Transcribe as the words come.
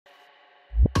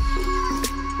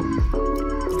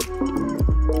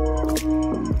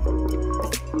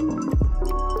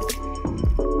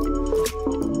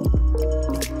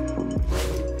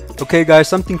Okay guys,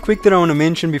 something quick that I want to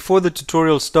mention before the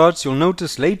tutorial starts. You'll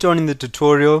notice later on in the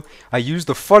tutorial I used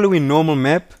the following normal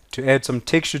map to add some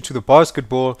texture to the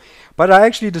basketball, but I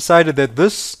actually decided that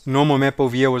this normal map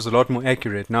over here was a lot more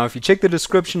accurate. Now if you check the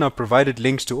description, I've provided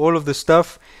links to all of the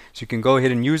stuff so you can go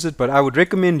ahead and use it, but I would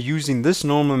recommend using this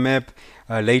normal map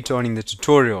later on in the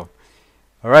tutorial.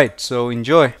 Alright, so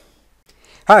enjoy.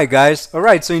 Hi guys,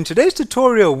 alright, so in today's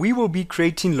tutorial we will be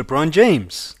creating LeBron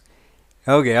James.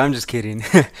 Okay, I'm just kidding.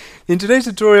 In today's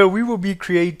tutorial, we will be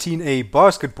creating a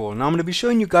basketball. Now, I'm going to be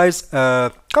showing you guys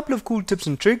a couple of cool tips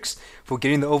and tricks for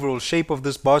getting the overall shape of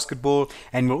this basketball,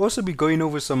 and we'll also be going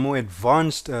over some more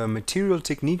advanced material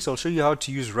techniques. I'll show you how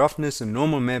to use roughness and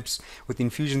normal maps within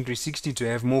Fusion 360 to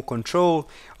have more control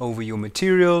over your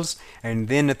materials, and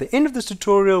then at the end of this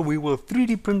tutorial, we will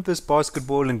 3D print this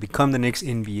basketball and become the next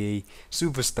NBA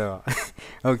superstar.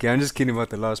 Okay, I'm just kidding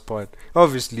about the last part,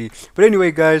 obviously. But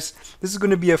anyway, guys, this is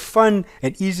going to be a fun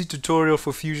and easy tutorial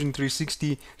for Fusion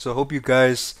 360, so I hope you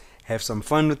guys have some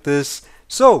fun with this.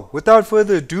 So without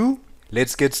further ado,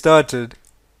 let's get started.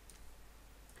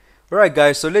 Alright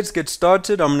guys, so let's get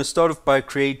started. I'm going to start off by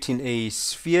creating a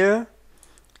sphere.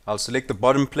 I'll select the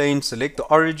bottom plane, select the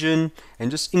origin,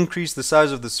 and just increase the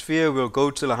size of the sphere. We'll go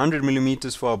till 100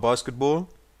 millimeters for our basketball.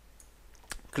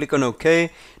 Click on OK.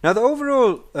 Now the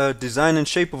overall design and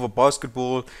shape of a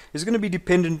basketball is going to be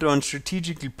dependent on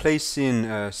strategically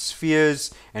placing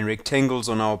spheres and rectangles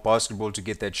on our basketball to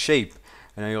get that shape.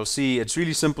 And you'll see it's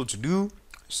really simple to do.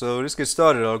 So let's get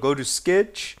started. I'll go to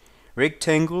Sketch,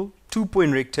 Rectangle,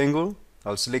 2-point rectangle.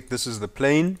 I'll select this as the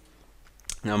plane.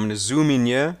 Now I'm going to zoom in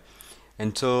here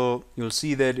until you'll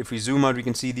see that if we zoom out we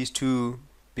can see these two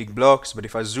big blocks. But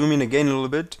if I zoom in again a little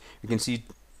bit, you can see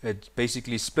it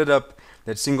basically split up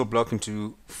that single block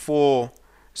into 4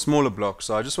 smaller blocks.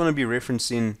 So I just want to be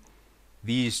referencing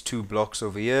these 2 blocks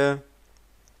over here,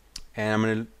 and I'm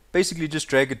going to basically just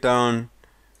drag it down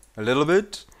a little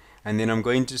bit, and then I'm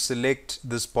going to select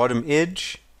this bottom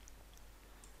edge,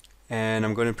 and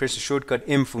I'm going to press the shortcut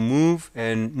M for move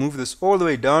and move this all the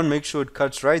way down. Make sure it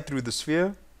cuts right through the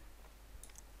sphere.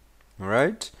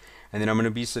 Alright, and then I'm going to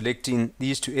be selecting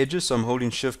these 2 edges, so I'm holding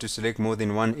shift to select more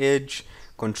than one edge.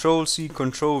 Control C,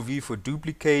 Control V for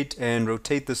duplicate, and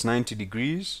rotate this 90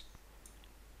 degrees.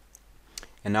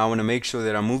 And now I want to make sure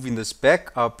that I'm moving this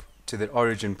back up to that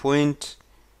origin point,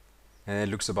 and it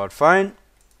looks about fine.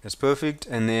 That's perfect.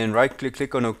 And then right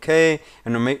click on OK,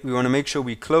 and we want to make sure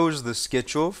we close the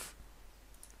sketch off.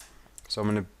 So I'm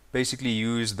going to basically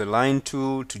use the line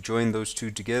tool to join those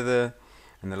 2 together,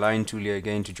 and the line tool here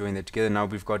again to join that together. Now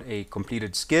we've got a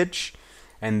completed sketch,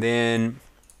 and then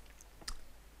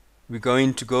we're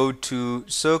going to go to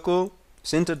circle,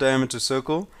 center diameter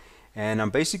circle, and I'm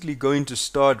basically going to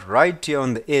start right here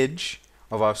on the edge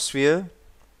of our sphere,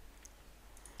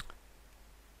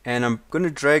 and I'm going to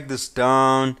drag this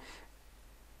down,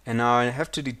 and now I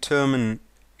have to determine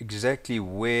exactly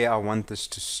where I want this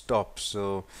to stop.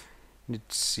 So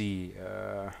let's see,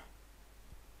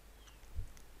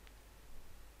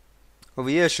 over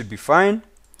here should be fine,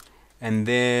 and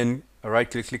then right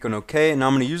click on OK, and now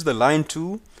I'm going to use the line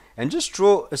tool and just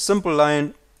draw a simple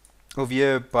line over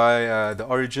here by the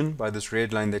origin, by this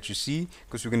red line that you see,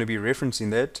 because we're going to be referencing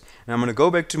that. And I'm going to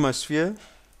go back to my sphere,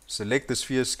 select the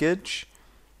sphere sketch,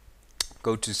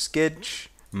 go to Sketch,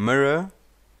 Mirror,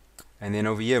 and then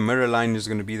over here mirror line is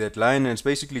going to be that line, and it's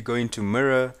basically going to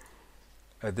mirror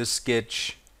this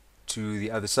sketch to the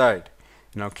other side.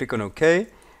 And I'll click on OK,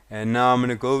 and now I'm going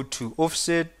to go to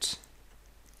Offset,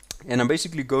 and I'm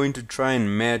basically going to try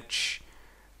and match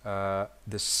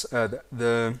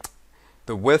the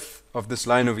width of this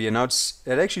line over here. Now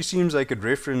it actually seems like it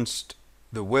referenced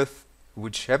the width,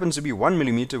 which happens to be 1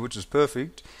 millimeter, which is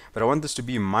perfect, but I want this to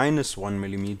be -1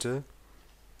 millimeter.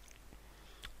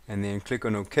 And then click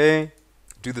on OK.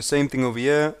 Do the same thing over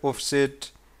here, offset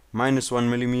 -1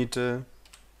 millimeter.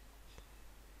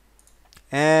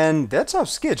 And that's our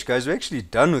sketch, guys. We're actually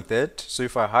done with that. So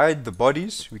if I hide the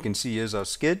bodies, we can see here's our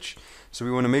sketch. So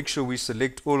we want to make sure we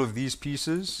select all of these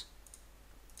pieces.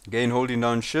 Again, holding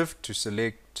down shift to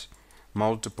select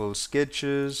multiple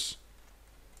sketches.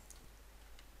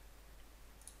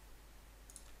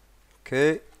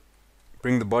 Okay,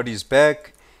 bring the bodies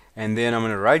back, and then I'm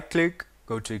going to right click,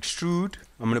 go to extrude.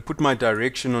 I'm going to put my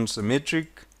direction on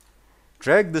symmetric,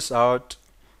 drag this out,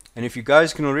 and if you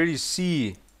guys can already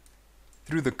see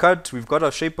through the cut, we've got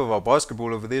our shape of our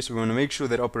basketball over there, so we want to make sure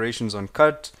that operation's on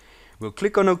cut. We'll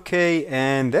click on OK,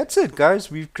 and that's it,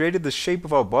 guys. We've created the shape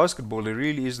of our basketball. It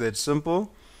really is that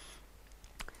simple.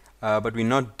 But we're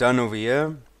not done over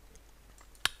here.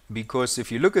 because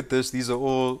if you look at this, these are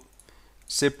all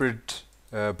separate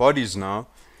bodies now.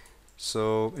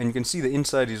 So, and you can see the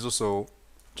inside is also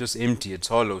just empty, it's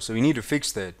hollow, so we need to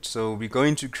fix that. So we're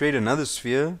going to create another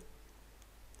sphere.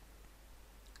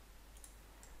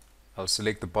 I'll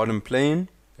select the bottom plane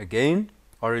again,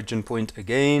 origin point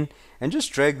again, and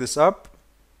just drag this up.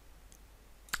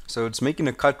 So it's making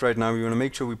a cut right now. We want to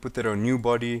make sure we put that on new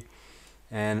body,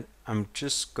 and I'm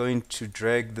just going to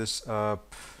drag this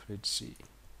up, let's see,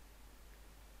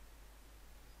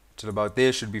 till about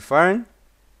there should be fine.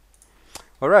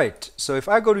 Alright, so if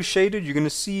I go to shaded, you're going to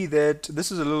see that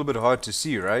this is a little bit hard to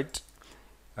see, right?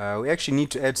 We actually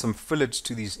need to add some fillets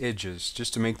to these edges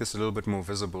just to make this a little bit more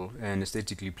visible and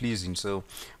aesthetically pleasing. So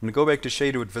I'm going to go back to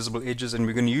shader with visible edges, and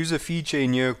we're going to use a feature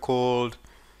in here called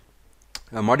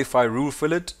modify rule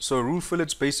fillet. So a rule fillet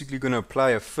is basically going to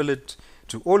apply a fillet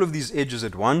to all of these edges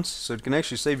at once, so it can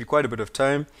actually save you quite a bit of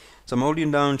time. So I'm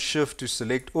holding down shift to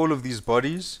select all of these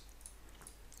bodies,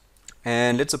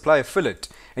 and let's apply a fillet.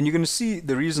 And you're going to see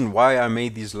the reason why I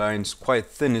made these lines quite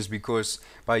thin is because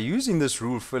by using this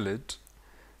rule fillet,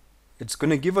 it's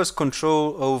going to give us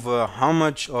control over how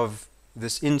much of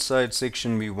this inside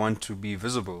section we want to be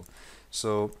visible.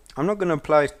 So I'm not going to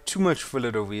apply too much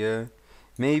fillet over here.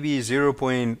 Maybe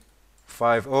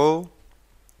 0.50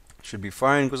 should be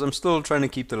fine, because I'm still trying to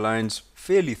keep the lines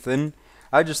fairly thin.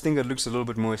 I just think it looks a little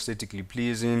bit more aesthetically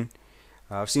pleasing.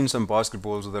 I've seen some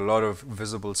basketballs with a lot of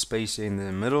visible space here in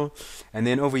the middle. And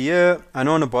then over here, I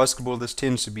know on a basketball this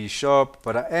tends to be sharp,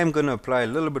 but I am going to apply a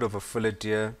little bit of a fillet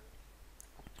here.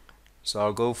 So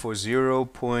I'll go for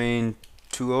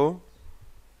 0.20,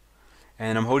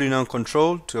 and I'm holding down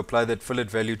control to apply that fillet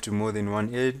value to more than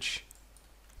one edge.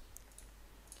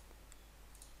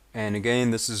 And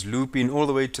again, this is looping all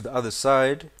the way to the other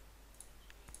side.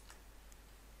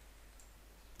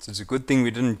 So it's a good thing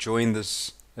we didn't join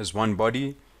this as one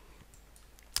body.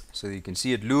 So you can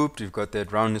see it looped. We've got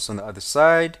that roundness on the other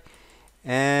side.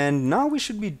 And now we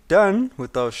should be done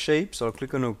with our shape. So I'll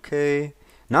click on OK.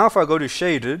 Now if I go to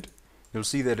shaded, you'll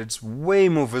see that it's way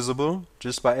more visible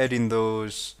just by adding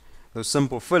those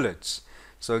simple fillets.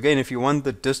 So again, if you want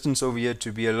the distance over here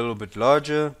to be a little bit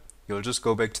larger, you'll just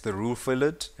go back to the rule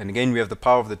fillet. And again, we have the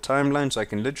power of the timeline, so I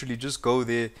can literally just go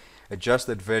there, adjust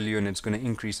that value, and it's going to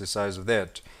increase the size of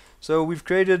that. So we've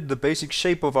created the basic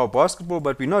shape of our basketball,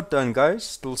 but we're not done, guys.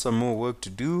 Still some more work to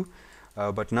do.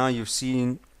 But now you've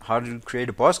seen how to create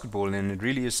a basketball, and it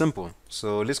really is simple.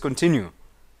 So let's continue.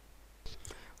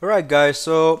 Alright guys,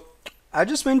 so I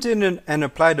just went in and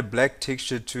applied a black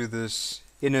texture to this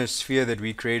inner sphere that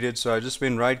we created. So I just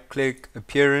went right click,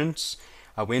 appearance,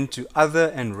 I went to other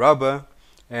and rubber,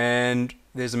 and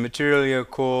there's a material here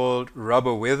called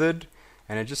rubber weathered,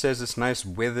 and it just has this nice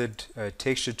weathered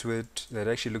texture to it that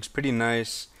actually looks pretty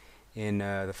nice in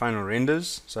the final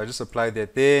renders. So I just applied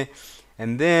that there,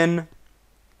 and then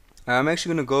I'm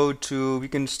actually going to go to, we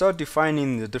can start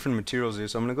defining the different materials here.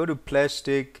 So I'm going to go to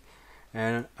plastic,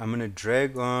 and I'm going to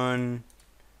drag on,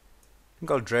 I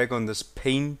think I'll drag on this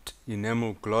paint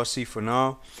enamel glossy for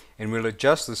now, and we'll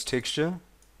adjust this texture.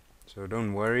 So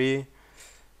don't worry,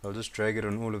 I'll just drag it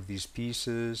on all of these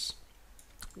pieces.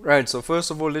 Right, so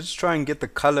first of all, let's try and get the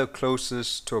color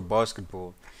closest to a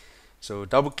basketball. So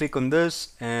double click on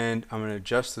this, and I'm going to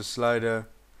adjust the slider,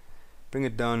 bring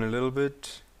it down a little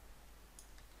bit.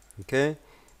 Okay,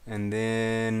 and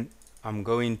then I'm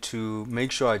going to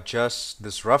make sure I adjust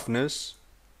this roughness.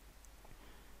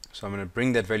 So I'm going to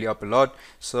bring that value up a lot.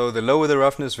 So the lower the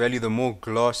roughness value, the more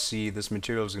glossy this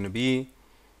material is going to be.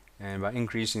 And by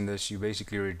increasing this, you're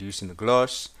basically reducing the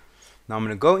gloss. Now I'm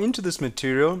going to go into this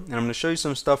material, and I'm going to show you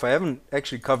some stuff I haven't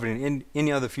actually covered in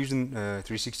any other Fusion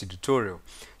 360 tutorial.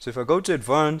 So if I go to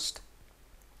advanced,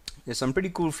 there's some pretty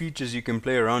cool features you can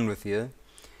play around with here.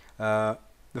 The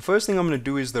first thing I'm going to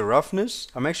do is the roughness.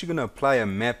 I'm actually going to apply a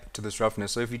map to this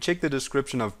roughness. So if you check the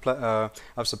description, I've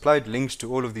supplied links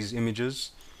to all of these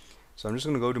images. So I'm just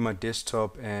going to go to my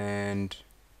desktop, and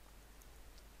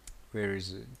where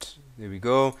is it? There we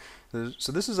go.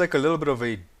 So this is like a little bit of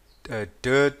a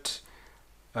dirt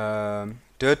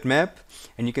map,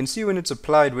 and you can see when it's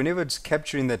applied, whenever it's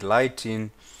capturing that light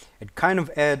in, it kind of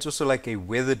adds also like a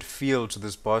weathered feel to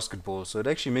this basketball. So it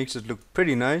actually makes it look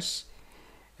pretty nice.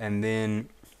 And then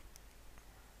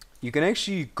you can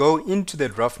actually go into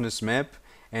that roughness map,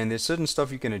 and there's certain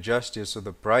stuff you can adjust here. So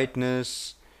the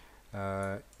brightness,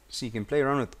 so you can play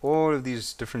around with all of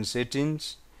these different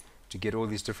settings to get all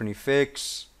these different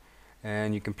effects,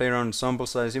 and you can play around with sample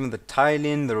size, even the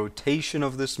tiling, the rotation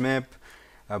of this map.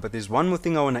 But there's one more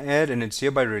thing I want to add, and it's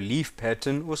here by relief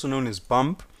pattern, also known as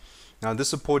bump. Now this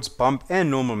supports bump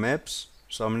and normal maps.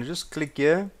 So I'm going to just click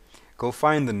here, go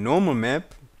find the normal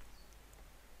map,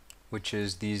 which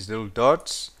is these little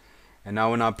dots. And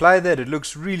now when I apply that, it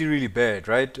looks really bad,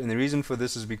 right? And the reason for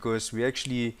this is because we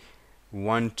actually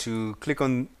want to click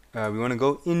on, we want to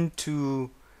go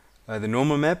into the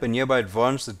normal map, and here by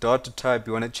advanced, the data type,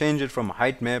 you want to change it from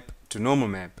height map to normal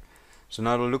map. So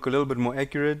now it'll look a little bit more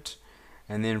accurate.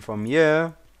 And then from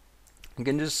here, you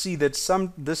can just see that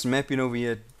this mapping over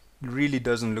here really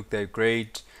doesn't look that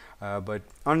great. But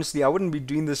honestly, I wouldn't be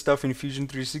doing this stuff in Fusion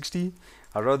 360.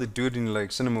 I'd rather do it in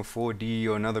like Cinema 4D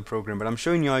or another program. But I'm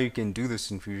showing you how you can do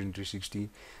this in Fusion 360.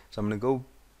 So I'm going to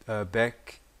go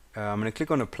back. I'm going to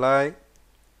click on Apply.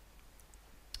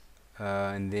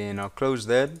 And then I'll close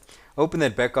that. Open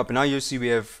that back up. And now you'll see we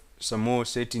have some more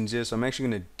settings here. So I'm actually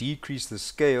going to decrease the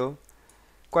scale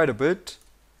quite a bit.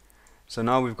 So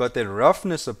now we've got that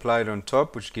roughness applied on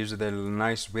top, which gives it that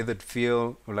nice weathered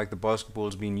feel, or like the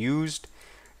basketball's being used.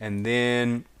 And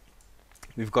then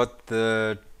we've got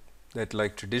that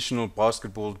like traditional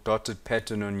basketball dotted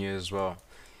pattern on here as well.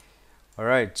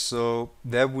 Alright, so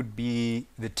that would be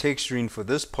the texturing for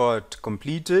this part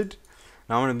completed.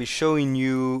 Now I'm going to be showing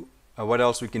you what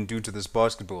else we can do to this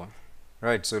basketball.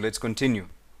 Right, so let's continue.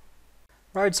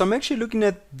 Right, so I'm actually looking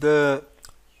at the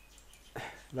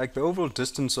overall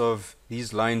distance of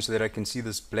these lines so that I can see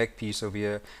this black piece over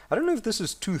here. I don't know if this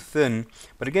is too thin,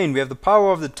 but again, we have the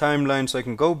power of the timeline, so I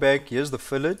can go back. Here's the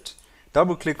fillet,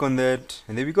 double click on that,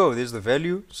 and there we go. There's the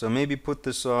value. So maybe put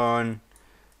this on,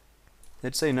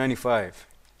 let's say 95.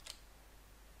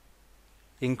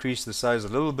 Increase the size a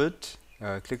little bit.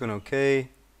 Click on OK.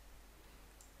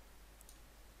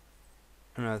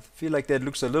 And I feel like that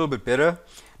looks a little bit better.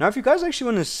 Now if you guys actually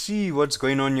want to see what's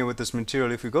going on here with this material,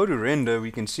 if we go to render,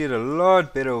 we can see it a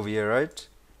lot better over here, right?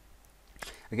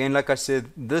 Again, like I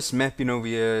said, this mapping over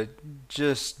here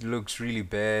just looks really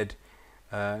bad.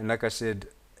 And like I said,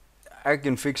 I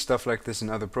can fix stuff like this in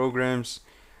other programs.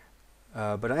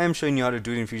 But I am showing you how to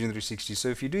do it in Fusion 360. So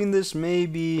if you're doing this,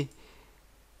 maybe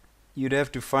you'd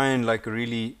have to find like a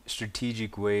really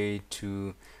strategic way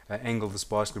to angle this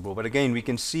basketball. But again, we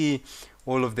can see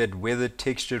all of that weather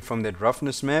textured from that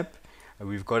roughness map.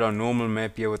 We've got our normal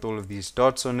map here with all of these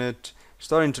dots on it,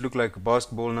 starting to look like a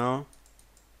basketball now.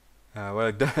 Well,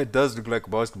 it does look like a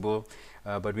basketball,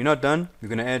 but we're not done. We're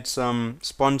going to add some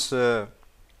sponsor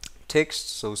text,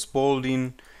 so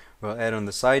spalding we'll add on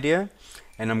the side here,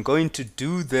 and I'm going to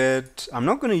do that. I'm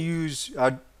not going to use,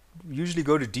 I'd usually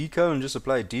go to decal and just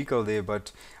apply a decal there,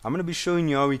 but I'm going to be showing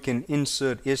you how we can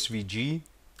insert SVG.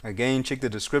 Again, check the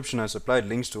description. I supplied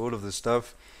links to all of this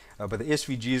stuff, but the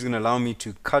SVG is going to allow me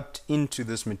to cut into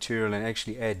this material and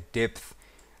actually add depth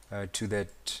to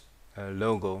that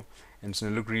logo, and it's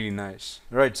going to look really nice.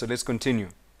 Alright, so let's continue.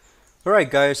 Alright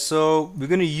guys, so we're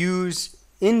going to use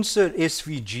insert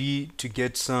SVG to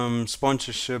get some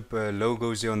sponsorship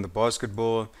logos here on the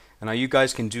basketball. And now you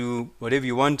guys can do whatever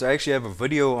you want. I actually have a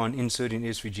video on inserting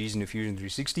SVGs in the Fusion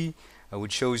 360,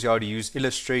 which shows you how to use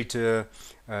Illustrator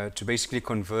to basically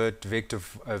convert vector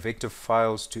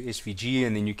files to SVG,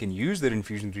 and then you can use that in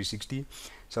Fusion 360.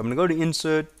 So I'm going to go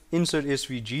to insert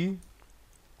SVG.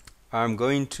 I'm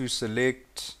going to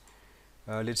select,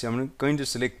 let's see, I'm going to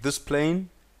select this plane,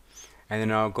 and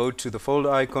then I'll go to the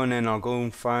folder icon and I'll go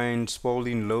and find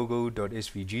spalding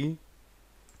logo.svg.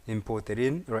 Import that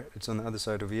in. Right, it's on the other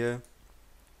side of here,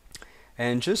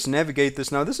 and just navigate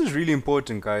this. Now this is really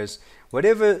important, guys.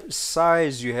 Whatever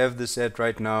size you have this at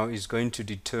right now is going to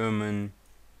determine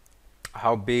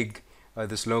how big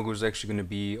this logo is actually going to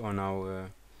be on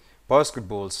our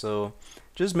basketball. So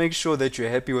just make sure that you're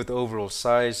happy with the overall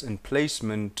size and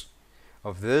placement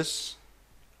of this.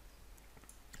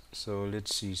 So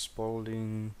let's see,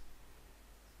 spalding,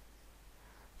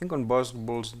 I think on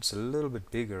basketballs it's a little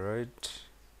bit bigger, right?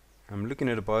 I'm looking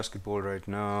at a basketball right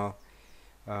now.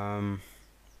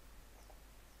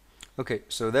 Okay,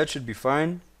 so that should be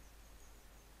fine.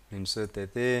 Insert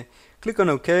that there. Click on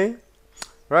OK.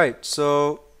 Right,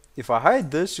 so if I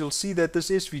hide this, you'll see that this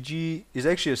SVG is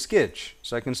actually a sketch.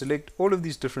 So I can select all of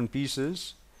these different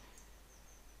pieces.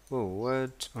 Oh,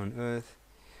 what on earth?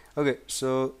 Okay,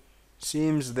 so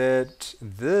seems that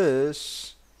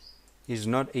this is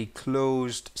not a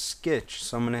closed sketch,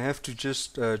 so I'm gonna have to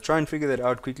just try and figure that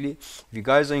out quickly. If you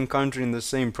guys are encountering the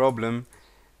same problem,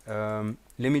 let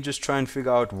me just try and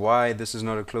figure out why this is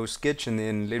not a closed sketch, and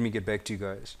then let me get back to you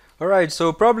guys. Alright,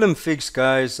 so problem fixed,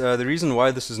 guys. The reason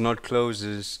why this is not closed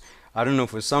is, I don't know,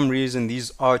 for some reason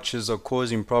these arches are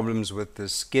causing problems with the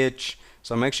sketch.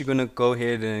 So I'm actually gonna go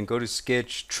ahead and go to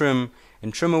sketch, trim,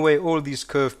 and trim away all these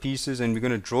curved pieces, and we're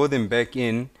gonna draw them back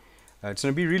in. It's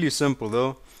gonna be really simple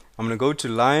though. I'm going to go to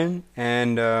line,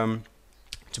 and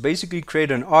to basically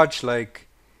create an arch like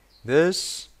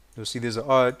this, you'll see there's an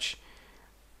arch.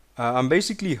 I'm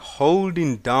basically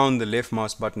holding down the left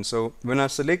mouse button. So when I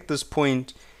select this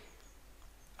point,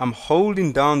 I'm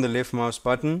holding down the left mouse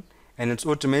button and it's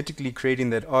automatically creating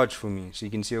that arch for me. So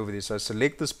you can see over there. So I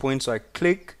select this point, so I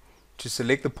click to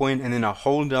select the point and then I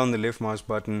hold down the left mouse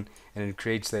button and it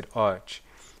creates that arch.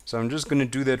 So I'm just going to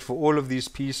do that for all of these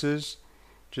pieces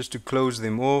just to close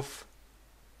them off.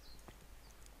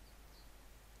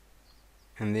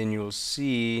 And then you'll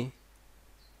see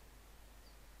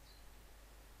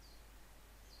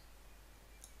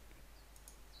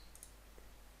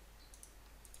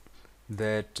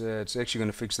that it's actually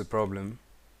going to fix the problem.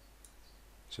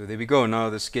 So there we go. Now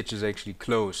the sketch is actually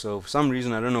closed. So for some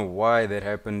reason, I don't know why that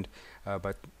happened,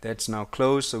 but that's now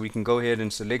closed. So we can go ahead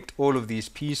and select all of these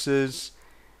pieces,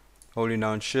 holding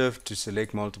down shift to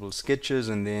select multiple sketches,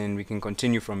 and then we can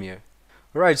continue from here.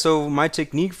 Alright, so my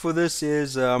technique for this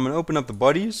is I'm going to open up the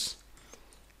bodies.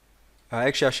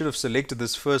 Actually, I should have selected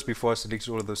this first before I selected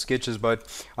all of those sketches,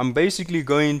 but I'm basically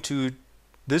going to,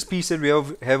 this piece that we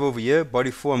have over here,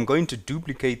 body 4, I'm going to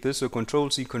duplicate this, so Control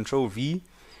C, Control V,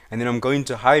 and then I'm going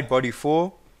to hide body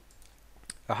 4.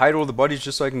 I hide all the bodies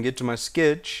just so I can get to my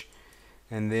sketch,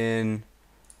 and then,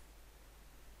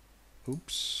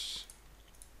 oops,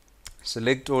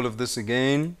 select all of this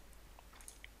again,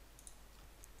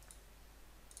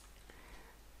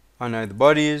 unhide the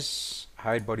bodies,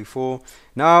 hide body 4.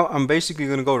 Now I'm basically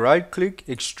going to go right click,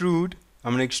 extrude.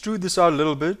 I'm going to extrude this out a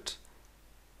little bit,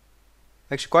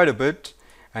 actually quite a bit,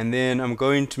 and then I'm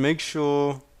going to make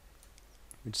sure,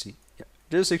 let's see, yeah,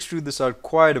 just extrude this out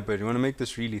quite a bit. You want to make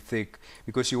this really thick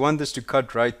because you want this to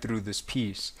cut right through this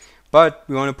piece, but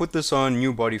we want to put this on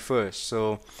new body first.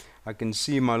 So I can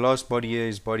see my last body here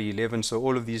is body 11, so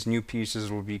all of these new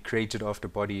pieces will be created after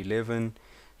body 11.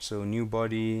 So new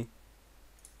body,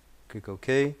 click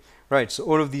OK. Right, so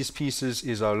all of these pieces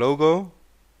is our logo,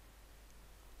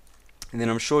 and then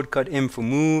I'm shortcut M for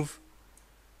move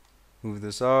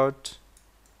this out.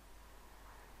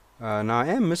 Now I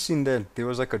am missing that there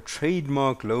was like a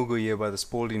trademark logo here by the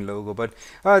Spalding logo, but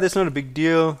that's not a big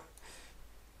deal.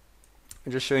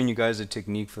 I'm just showing you guys a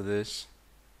technique for this.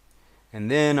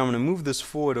 And then I'm going to move this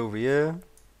forward over here,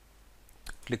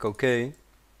 click OK.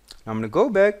 Now I'm going to go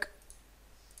back,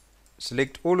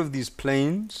 select all of these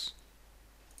planes,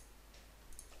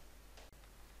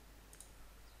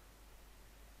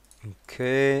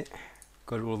 okay,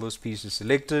 got all those pieces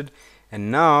selected,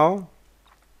 and now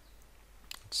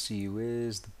let's see,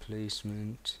 where's the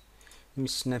placement? Let me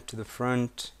snap to the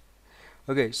front.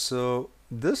 Okay, so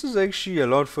this is actually a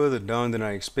lot further down than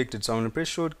I expected, so I'm going to press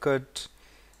shortcut.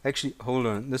 Actually, hold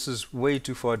on, this is way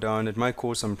too far down. It might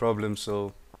cause some problems,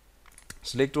 so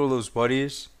select all those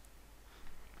bodies,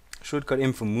 shortcut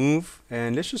M for move,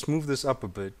 and let's just move this up a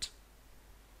bit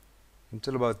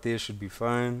until about there should be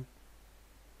fine.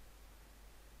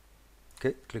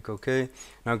 Okay, click OK.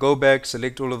 Now go back,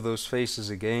 select all of those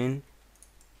faces again.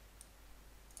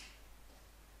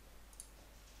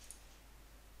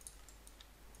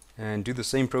 And do the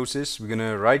same process. We're going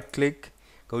to right click,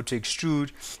 go to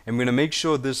extrude, and we're going to make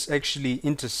sure this actually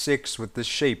intersects with this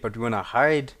shape, but we want to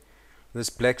hide this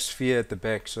black sphere at the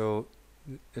back, so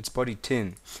it's body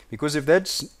 10. Because if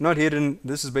that's not hidden,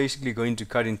 this is basically going to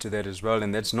cut into that as well,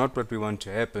 and that's not what we want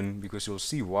to happen, because you'll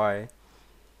see why.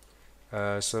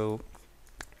 So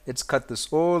let's cut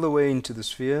this all the way into the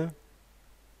sphere.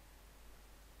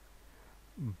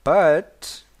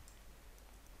 But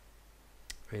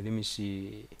wait, let me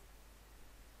see.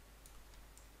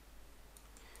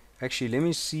 Actually, let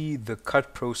me see the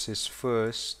cut process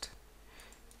first.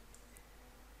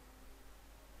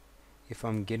 If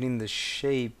I'm getting the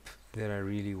shape that I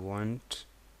really want.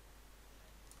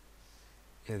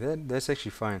 Yeah, that's actually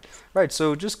fine. Right,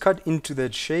 so just cut into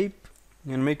that shape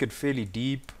and make it fairly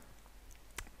deep.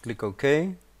 Click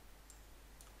OK.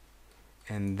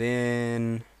 And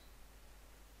then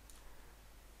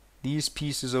these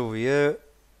pieces over here,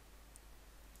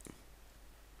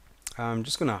 I'm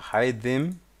just gonna hide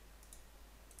them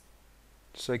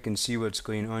so I can see what's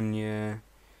going on here.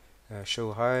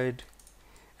 Show hide,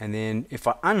 and then if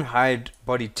I unhide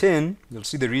body 10, you'll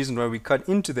see the reason why we cut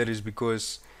into that is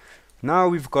because now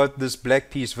we've got this black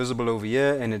piece visible over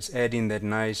here, and it's adding that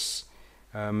nice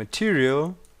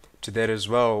material to that as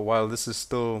well, while this is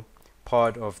still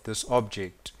part of this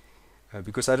object.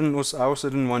 Because I also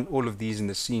didn't want all of these in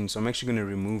the scene, so I'm actually going to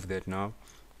remove that now.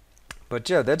 But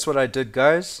yeah, that's what I did,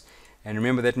 guys. And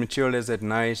remember, that material has that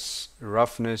nice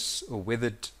roughness or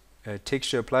weathered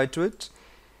texture applied to it.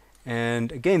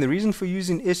 And again, the reason for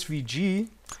using SVG,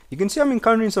 you can see I'm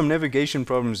encountering some navigation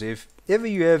problems. If ever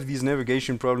you have these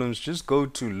navigation problems, just go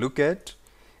to look at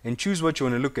and choose what you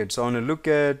want to look at. So I want to look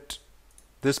at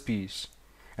this piece.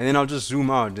 and then I'll just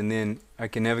zoom out, and then I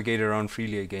can navigate around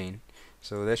freely again.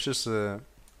 So that's just a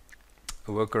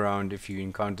workaround if you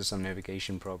encounter some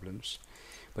navigation problems.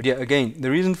 But yeah, again, the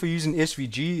reason for using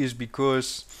SVG is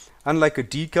because unlike a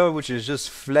decal, which is just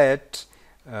flat,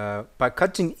 by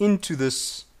cutting into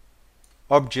this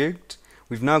object,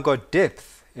 we've now got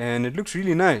depth, and it looks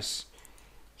really nice.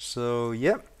 So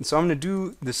yeah, so I'm going to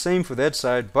do the same for that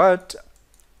side, but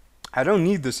I don't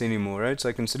need this anymore, right? So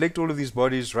I can select all of these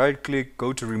bodies, right click,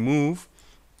 go to remove.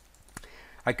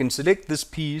 I can select this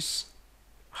piece,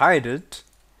 hide it,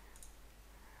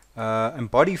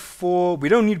 and body 4, we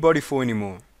don't need body 4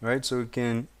 anymore, right? So we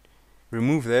can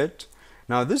remove that.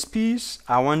 Now this piece,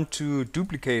 I want to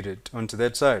duplicate it onto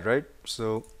that side, right?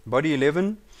 So body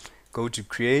 11, go to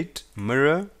create,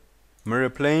 mirror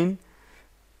plane.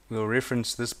 We'll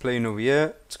reference this plane over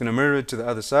here. It's going to mirror it to the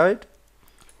other side.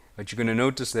 But you're going to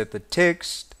notice that the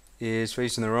text is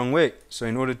facing the wrong way. So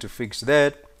in order to fix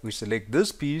that, we select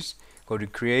this piece, go to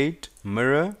create,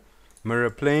 mirror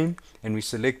plane, and we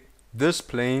select this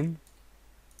plane,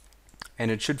 and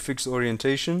it should fix the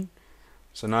orientation.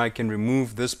 So now I can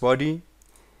remove this body,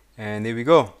 and there we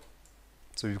go.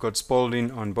 So we've got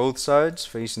spalding on both sides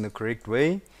facing the correct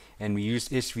way, and we used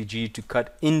SVG to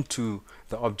cut into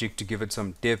the object to give it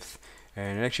some depth,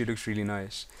 and it actually looks really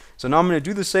nice. So now I'm going to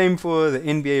do the same for the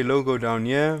NBA logo down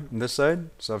here on this side.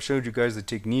 So I've showed you guys the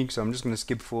technique, so I'm just going to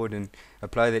skip forward and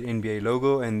apply that NBA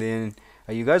logo, and then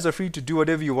you guys are free to do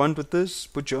whatever you want with this.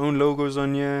 Put your own logos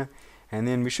on here, and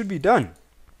then we should be done.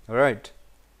 Alright.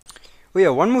 Oh yeah,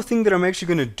 one more thing that I'm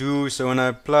actually going to do, so when I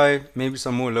apply maybe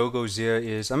some more logos here,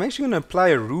 is I'm actually going to apply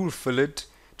a rule fillet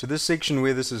to this section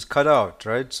where this is cut out,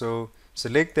 right? So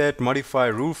select that, modify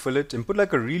rule fillet, and put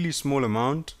like a really small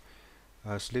amount.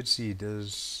 So let's see,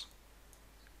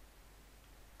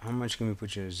 how much can we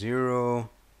put here? 0,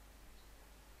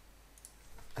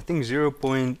 I think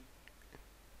 0.10,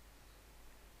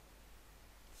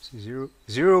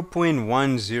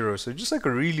 so just like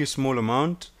a really small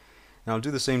amount. And I'll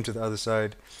do the same to the other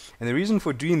side. And the reason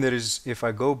for doing that is if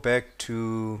I go back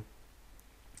to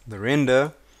the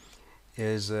render,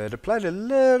 is it applied a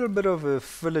little bit of a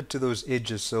fillet to those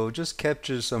edges, so it just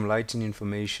captures some lighting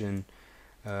information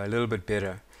a little bit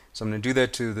better. So I'm going to do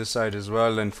that to this side as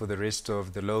well, and for the rest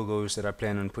of the logos that I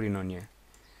plan on putting on here.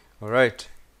 Alright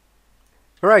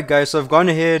guys, so I've gone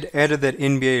ahead, added that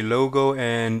NBA logo,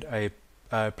 and I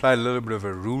applied a little bit of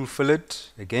a rule fillet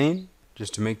again,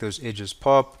 just to make those edges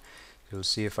pop. You'll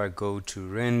see if I go to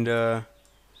render,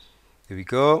 there we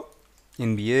go,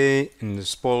 NBA, and the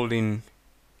Spalding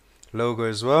logo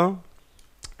as well.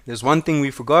 There's one thing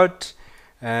we forgot,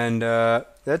 and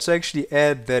that's actually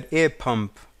add that air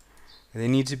pump. There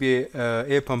needs to be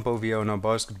an air pump over here on our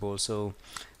basketball. So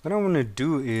what I want to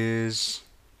do is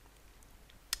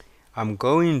I'm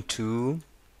going to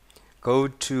go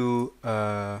to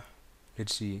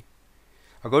let's see,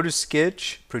 I'll go to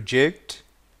sketch, project,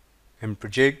 and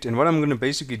what I'm going to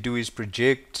basically do is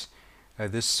project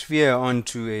this sphere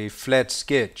onto a flat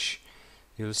sketch.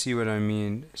 You'll see what I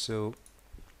mean. So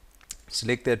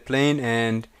select that plane,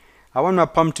 and I want my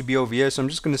pump to be over here, so I'm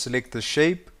just going to select the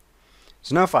shape.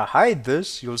 So now if I hide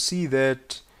this, you'll see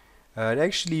that it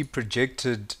actually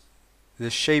projected the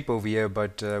shape over here,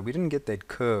 but we didn't get that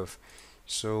curve.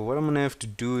 So what I'm going to have to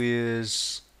do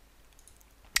is,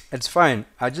 it's fine,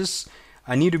 I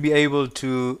need to be able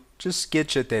to just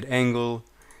sketch at that angle.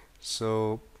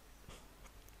 So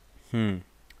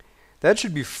that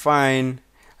should be fine.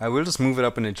 I will just move it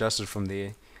up and adjust it from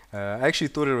there. I actually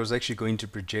thought it was actually going to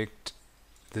project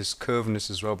this curveness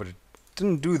as well, but it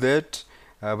didn't do that.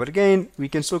 But again, we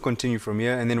can still continue from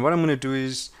here. And then what I'm going to do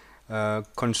is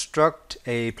construct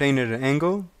a plane at an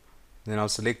angle. Then I'll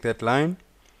select that line.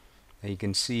 And you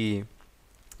can see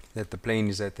that the plane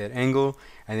is at that angle.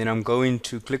 And then I'm going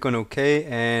to click on OK,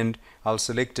 and I'll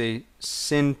select a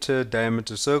center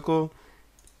diameter circle.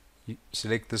 You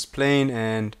select this plane,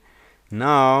 and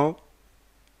now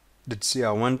let's see,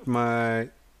 we'll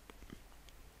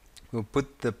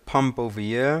put the pump over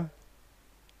here.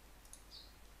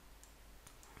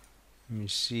 Let me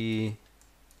see,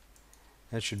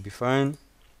 that should be fine.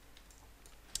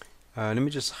 Let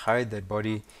me just hide that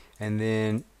body, and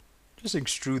then just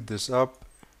extrude this up,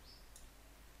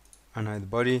 unhide the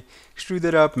body, extrude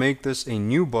that up, make this a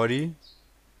new body,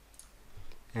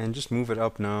 and just move it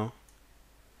up now.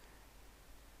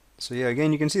 So yeah,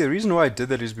 again, you can see the reason why I did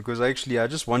that is because I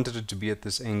just wanted it to be at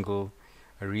this angle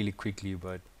really quickly,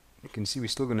 but you can see we're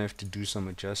still going to have to do some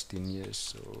adjusting here.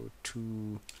 So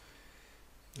 2,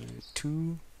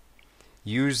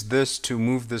 use this to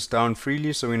move this down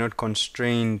freely, so we're not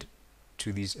constrained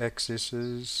to these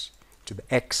axes, to the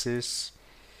axis.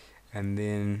 And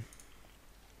then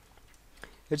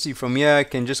let's see, from here I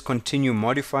can just continue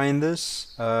modifying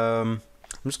this. I'm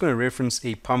just going to reference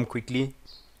a pump quickly.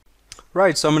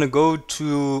 Right, so I'm going to go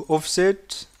to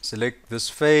offset, select this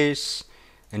face,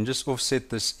 and just offset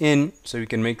this in so we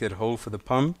can make that hole for the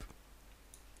pump.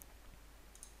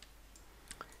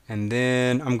 And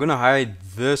then I'm going to hide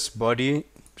this body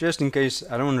just in case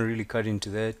I don't want to really cut into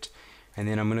that. And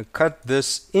then I'm going to cut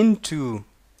this into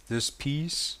this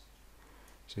piece.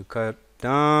 So cut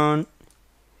down.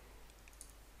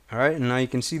 Alright, and now you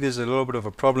can see there's a little bit of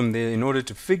a problem there. In order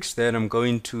to fix that, I'm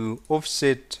going to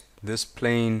offset this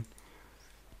plane,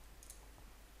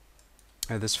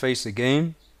 this face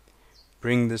again.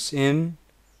 Bring this in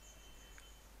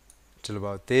till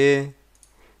about there.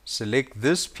 Select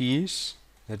this piece,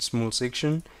 that small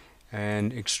section,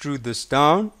 and extrude this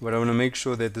down. But I want to make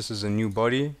sure that this is a new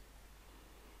body.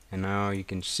 And now you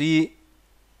can see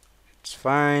it's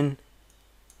fine.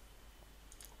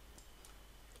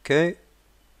 Okay,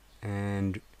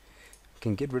 and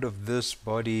can get rid of this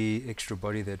body, extra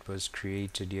body that was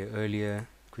created here earlier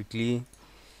quickly.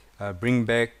 Bring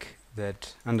back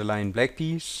that underlying black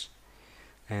piece,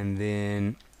 and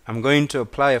then I'm going to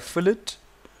apply a fillet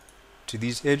to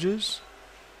these edges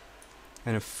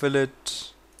and a fillet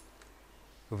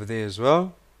over there as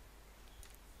well.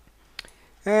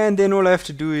 And then all I have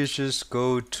to do is just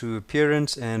go to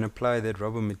appearance and apply that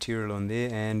rubber material on there,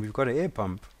 and we've got an air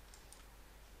pump.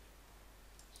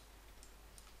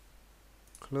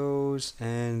 Close,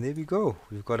 and there we go.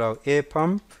 We've got our air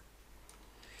pump.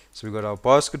 So we've got our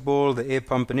basketball, the air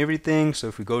pump, and everything. So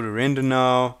if we go to render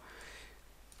now,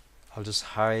 I'll just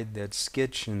hide that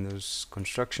sketch and those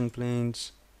construction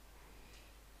planes.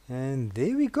 And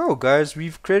there we go, guys.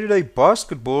 We've created a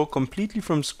basketball completely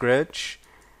from scratch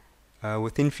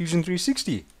within Fusion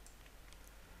 360.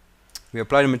 We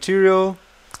applied a material.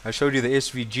 I showed you the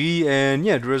SVG, and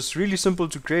yeah, it was really simple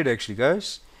to create actually,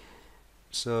 guys.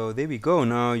 So there we go.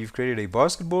 Now you've created a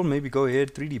basketball. Maybe go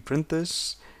ahead, 3D print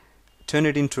this, turn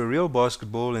it into a real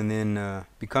basketball, and then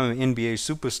become an NBA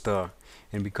superstar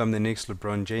and become the next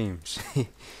LeBron James. Alright,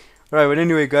 but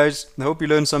anyway, guys, I hope you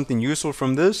learned something useful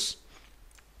from this.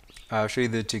 I'll show you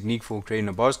the technique for creating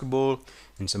a basketball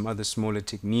and some other smaller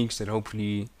techniques that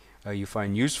hopefully you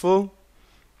find useful.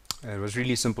 It was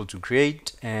really simple to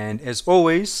create, and as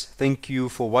always, thank you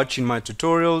for watching my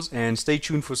tutorials, and stay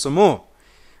tuned for some more.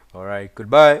 Alright,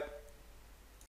 goodbye.